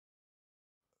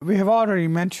We have already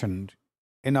mentioned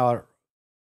in our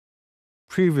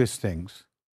previous things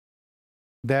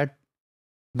that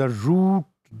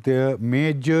the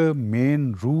major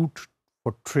main route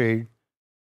for trade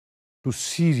to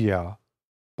Syria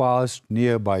passed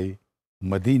nearby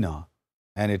Medina,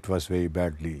 and it was very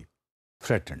badly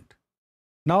threatened.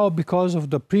 Now, because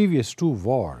of the previous two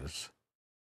wars,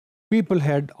 people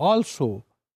had also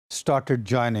started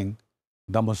joining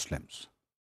the Muslims.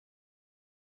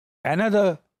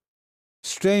 Another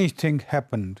strange thing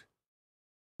happened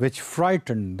which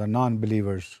frightened the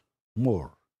non-believers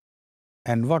more.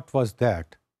 And what was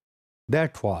that?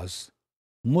 That was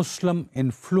Muslim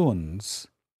influence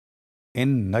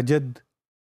in Najd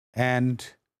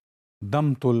and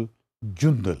Damtul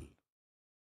Jundal.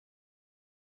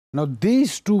 Now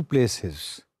these two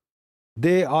places,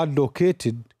 they are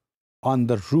located on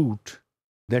the route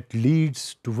that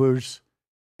leads towards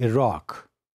Iraq.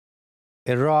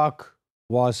 Iraq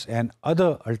was an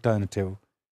other alternative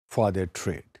for their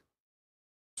trade.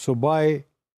 So by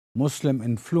Muslim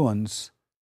influence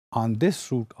on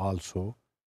this route also,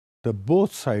 the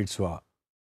both sides were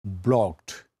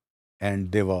blocked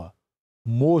and they were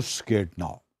more scared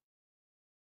now.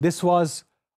 This was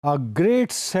a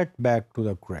great setback to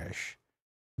the Quraysh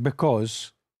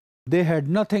because they had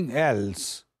nothing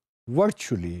else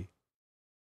virtually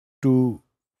to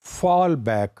fall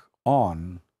back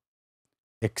on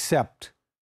except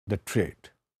the trade.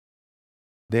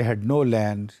 They had no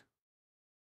land,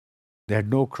 they had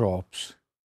no crops,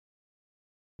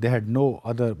 they had no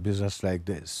other business like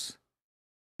this.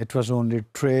 It was only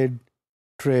trade,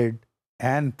 trade,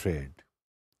 and trade.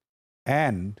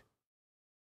 And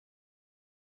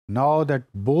now that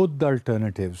both the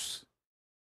alternatives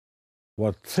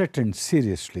were threatened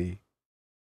seriously,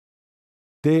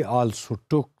 they also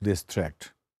took this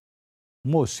threat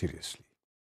more seriously.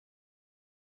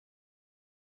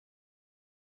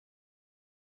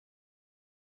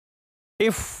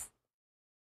 If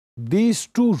these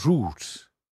two routes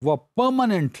were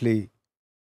permanently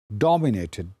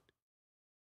dominated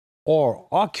or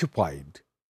occupied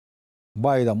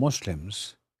by the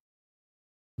Muslims,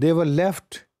 they were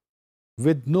left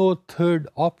with no third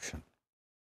option.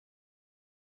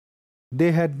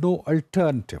 They had no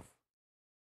alternative.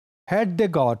 Had they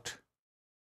got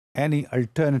any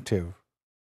alternative,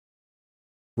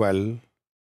 well,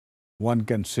 one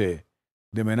can say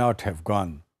they may not have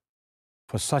gone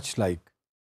for such like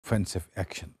offensive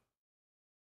action.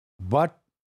 But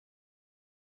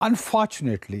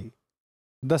unfortunately,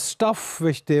 the stuff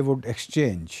which they would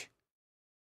exchange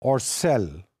or sell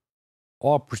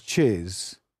or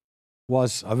purchase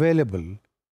was available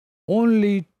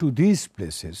only to these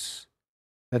places,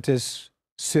 that is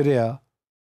Syria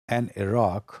and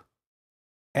Iraq,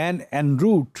 and en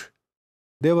route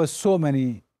there were so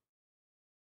many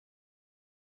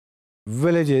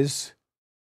villages,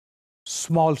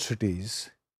 small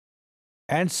cities,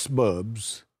 and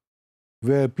suburbs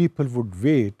where people would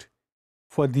wait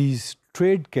for these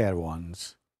trade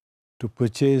caravans to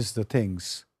purchase the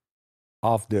things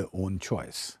of their own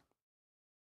choice.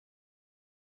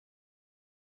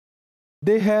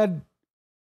 They had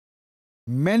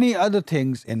many other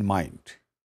things in mind,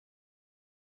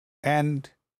 and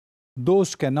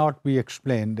those cannot be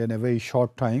explained in a very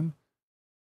short time.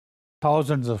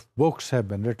 Thousands of books have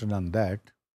been written on that.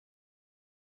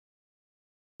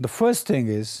 The first thing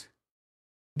is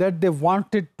that they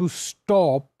wanted to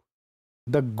stop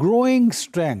the growing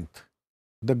strength,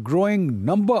 the growing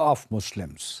number of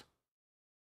Muslims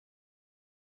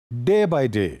day by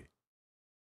day,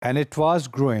 and it was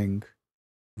growing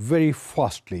very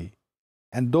fastly.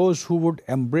 And those who would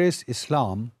embrace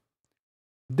Islam,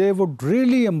 they would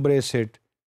really embrace it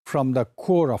from the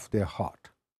core of their heart.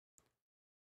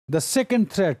 The second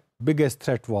threat, biggest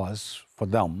threat, was for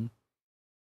them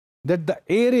that the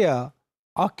area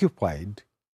occupied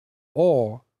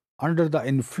or under the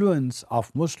influence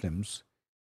of Muslims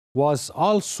was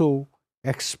also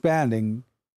expanding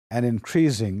and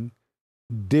increasing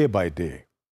day by day.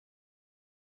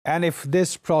 And if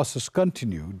this process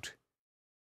continued,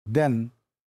 then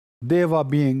they were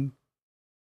being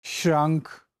shrunk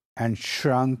and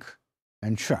shrunk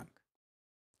and shrunk.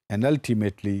 And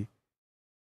ultimately,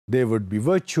 they would be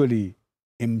virtually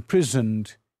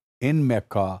imprisoned in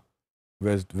Mecca,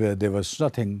 where there was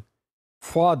nothing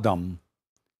for them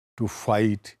to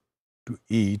fight, to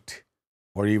eat,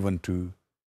 or even to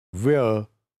wear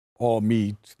or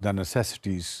meet the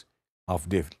necessities of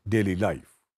their daily life.